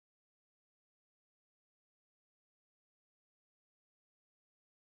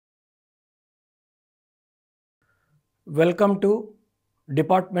Welcome to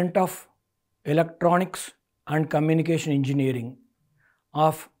Department of Electronics and Communication Engineering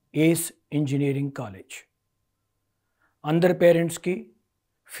of ACE Engineering College. అందరి పేరెంట్స్కి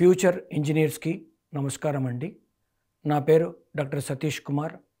future ఇంజనీర్స్కి నమస్కారం అండి. నా పేరు doctor Satish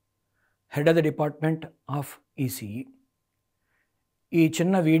Kumar, head of the department of ECE. ఈ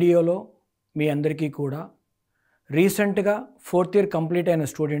చిన్న వీడియోలో మీ అందరికీ కూడా రీసెంట్గా 4th ఇయర్ కంప్లీట్ అయిన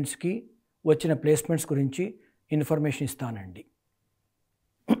స్టూడెంట్స్కి వచ్చిన ప్లేస్మెంట్స్ గురించి ఇన్ఫర్మేషన్ ఇస్తానండి.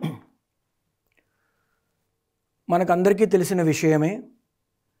 మనకందరికీ తెలిసిన విషయమే,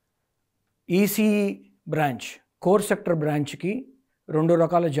 ECE బ్రాంచ్ కోర్ సెక్టర్ బ్రాంచ్కి 2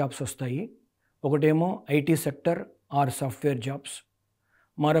 రకాల జాబ్స్ వస్తాయి. ఒకటేమో IT sector are software jobs,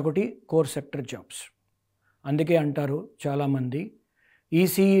 మరొకటి కోర్ సెక్టర్ జాబ్స్. అందుకే అంటారు చాలామంది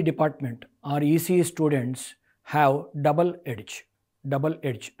ECE department are ECE students have double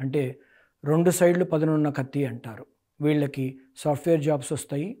edge అంటే 2 సైడ్లు పదునున్న కత్తి అంటారు. వీళ్ళకి సాఫ్ట్వేర్ జాబ్స్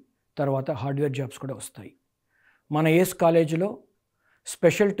వస్తాయి, తర్వాత హార్డ్వేర్ జాబ్స్ కూడా వస్తాయి. మన ఏస్ కాలేజీలో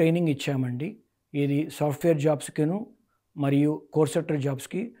స్పెషల్ ట్రైనింగ్ ఇచ్చామండి. ఇది సాఫ్ట్వేర్ జాబ్స్కిను మరియు కోర్ సెక్టర్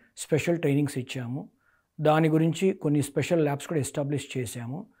జాబ్స్కి స్పెషల్ ట్రైనింగ్స్ ఇచ్చాము. దాని గురించి కొన్ని స్పెషల్ ల్యాబ్స్ కూడా ఎస్టాబ్లిష్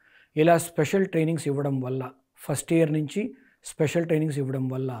చేశాము. ఇలా స్పెషల్ ట్రైనింగ్స్ ఇవ్వడం వల్ల, ఫస్ట్ ఇయర్ నుంచి స్పెషల్ ట్రైనింగ్స్ ఇవ్వడం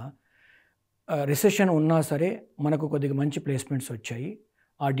వల్ల రిసెషన్ ఉన్నా సరే మనకు కొద్దిగా మంచి ప్లేస్మెంట్స్ వచ్చాయి.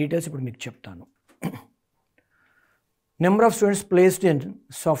 ఆ డీటెయిల్స్ ఇప్పుడు మీకు చెప్తాను. Number of students placed in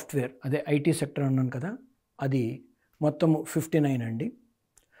software, అదే IT సెక్టర్ అన్నాను కదా, అది మొత్తం 59 అండి.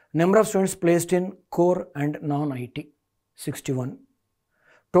 Number of students placed in core and non IT 61.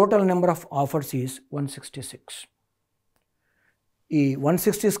 Total number of offers is 166. ఈ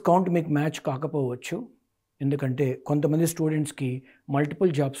 160 కౌంట్ మీకు మ్యాచ్ కాకపోవచ్చు, ఎందుకంటే కొంతమంది స్టూడెంట్స్కి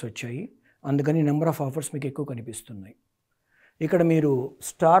మల్టిపుల్ జాబ్స్ వచ్చాయి, అందుకని నెంబర్ ఆఫ్ ఆఫర్స్ మీకు ఎక్కువ కనిపిస్తున్నాయి. ఇక్కడ మీరు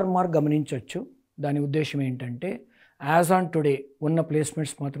స్టార్ మార్క్ గమనించవచ్చు. దాని ఉద్దేశం ఏంటంటే యాజ్ ఆన్ టుడే ఉన్న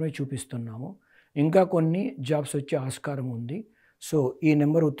ప్లేస్మెంట్స్ మాత్రమే చూపిస్తున్నాము. ఇంకా కొన్ని జాబ్స్ వచ్చే ఆస్కారం ఉంది. సో ఈ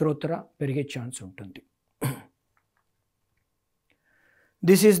నెంబర్ ఉత్తరోత్తర పెరిగే ఛాన్స్ ఉంటుంది.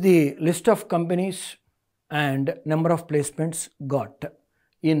 This is the list of companies and number of placements got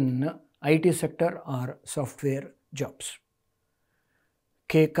in IT sector are software jobs.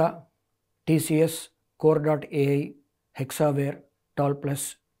 కేకా, TCS, Core.ai, Hexaware, Toll Plus,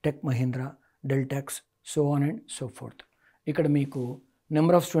 Tech Mahindra, Deltax, so on and so forth. ఇక్కడ మీకు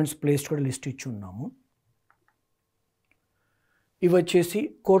number of students placed కూడా list ఇచ్చి ఉన్నాము. ఇవి వచ్చేసి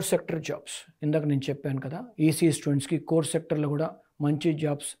core sector jobs. ఇందాక నేను చెప్పాను కదా, ECE స్టూడెంట్స్కి కోర్ సెక్టర్లో కూడా మంచి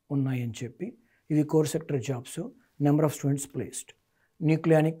జాబ్స్ ఉన్నాయని చెప్పి. ఇవి core sector jobs. Number of students placed: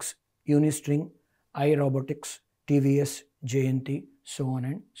 న్యూక్లియానిక్స్, యూనిస్ట్రింగ్, robotics, TVS, JNT, so on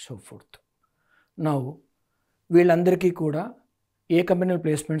and so forth. Now వీళ్ళందరికీ కూడా ఏ కంపెనీల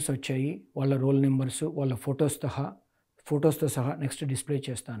ప్లేస్మెంట్స్ వచ్చాయి, వాళ్ళ రోల్ నెంబర్స్, వాళ్ళ ఫొటోస్తో సహా నెక్స్ట్ డిస్ప్లే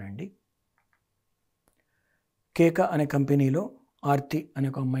చేస్తానండి. కేకా అనే కంపెనీలో ఆర్తి అనే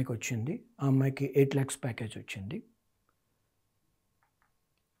ఒక అమ్మాయికి వచ్చింది. ఆ అమ్మాయికి 8 lakhs ప్యాకేజ్ వచ్చింది.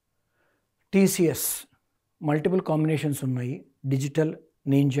 TCS మల్టిపుల్ కాంబినేషన్స్ ఉన్నాయి. డిజిటల్,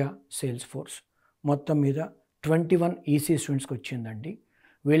 నింజా, సేల్స్ ఫోర్స్, మొత్తం మీద 21 ECE స్టూడెంట్స్కి వచ్చిందండి.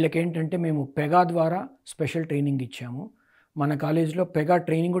 వీళ్ళకేంటంటే మేము పెగా ద్వారా స్పెషల్ ట్రైనింగ్ ఇచ్చాము. మన కాలేజీలో పెగా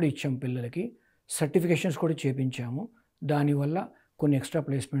ట్రైనింగ్ కూడా ఇచ్చాము పిల్లలకి, సర్టిఫికేషన్స్ కూడా చేపించాము. దానివల్ల కొన్ని ఎక్స్ట్రా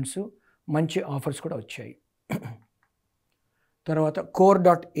ప్లేస్మెంట్స్, మంచి ఆఫర్స్ కూడా వచ్చాయి. తర్వాత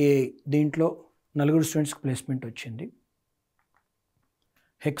Core.ai, దీంట్లో 4 స్టూడెంట్స్కి ప్లేస్మెంట్ వచ్చింది.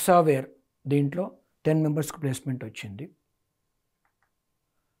 హెక్సావేర్, దీంట్లో 10 మెంబర్స్కి ప్లేస్మెంట్ వచ్చింది.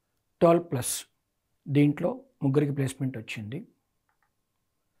 టోల్ ప్లస్, దీంట్లో 3 ప్లేస్మెంట్ వచ్చింది.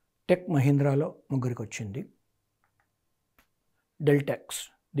 టెక్ మహీంద్రాలో 3 వచ్చింది. డెల్టాక్స్,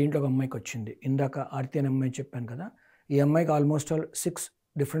 దీంట్లో ఒక అమ్మాయికి వచ్చింది. ఇందాక ఆర్తి అనే అమ్మాయి చెప్పాను కదా, ఈ అమ్మాయికి ఆల్మోస్ట్ ఆల్ 6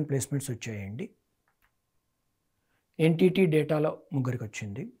 డిఫరెంట్ ప్లేస్మెంట్స్ వచ్చాయండి. NTT డేటాలో 3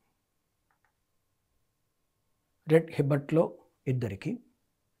 వచ్చింది. రెడ్ హిబర్ట్లో 2,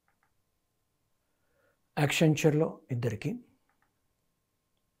 యాక్సెంచర్లో 2,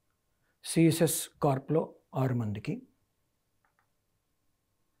 CSS కార్ప్లో 6 మందికి,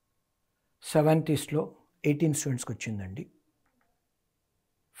 సెవెంటీస్లో 18 స్టూడెంట్స్కి వచ్చిందండి.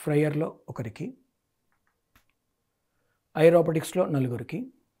 ఫ్రయర్లో 1, రోబోటిక్స్లో 4,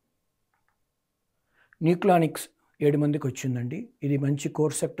 న్యూక్లియానిక్స్ 7 మందికి వచ్చిందండి. ఇది మంచి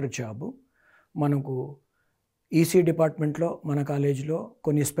కోర్ సెక్టర్ జాబు. మనకు ECE డిపార్ట్మెంట్లో మన కాలేజీలో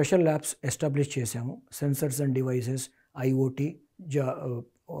కొన్ని స్పెషల్ ల్యాబ్స్ ఎస్టాబ్లిష్ చేశాము. సెన్సర్స్ అండ్ డివైసెస్, IoT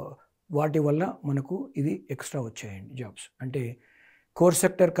వాటి వల్ల మనకు ఇవి ఎక్స్ట్రా వచ్చాయండి జాబ్స్. అంటే కోర్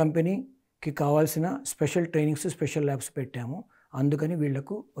సెక్టర్ కంపెనీకి కావాల్సిన స్పెషల్ ట్రైనింగ్స్, స్పెషల్ ల్యాబ్స్ పెట్టాము, అందుకని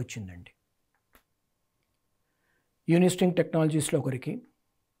వీళ్లకు వచ్చిందండి. యూనిస్టింగ్ టెక్నాలజీస్లో ఒకరికి,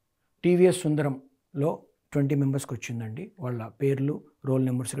 టీవీఎస్ సుందరంలో 20 మెంబర్స్కి వచ్చిందండి. వాళ్ళ పేర్లు, రోల్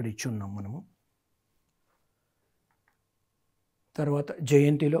నెంబర్స్ ఇక్కడ ఇచ్చి ఉన్నాం మనము. తర్వాత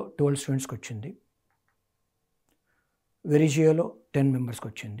జయంతిలో 12 స్టూడెంట్స్కి వచ్చింది. వెరిజియోలో 10 మెంబర్స్కి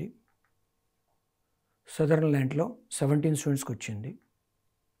వచ్చింది. సదరన్ ల్యాండ్లో 17 స్టూడెంట్స్కి వచ్చింది.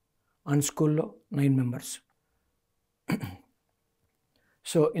 అన్స్కూల్లో 9 మెంబర్స్.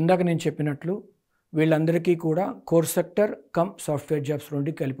 సో ఇందాక నేను చెప్పినట్లు వీళ్ళందరికీ కూడా core sector come software jobs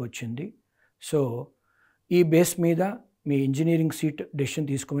రెండుకి కలిపి వచ్చింది. సో ఈ బేస్ మీద మీ ఇంజనీరింగ్ సీట్ డెసిషన్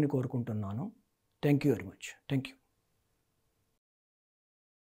తీసుకోమని కోరుకుంటున్నాను. Thank you very much. Thank you.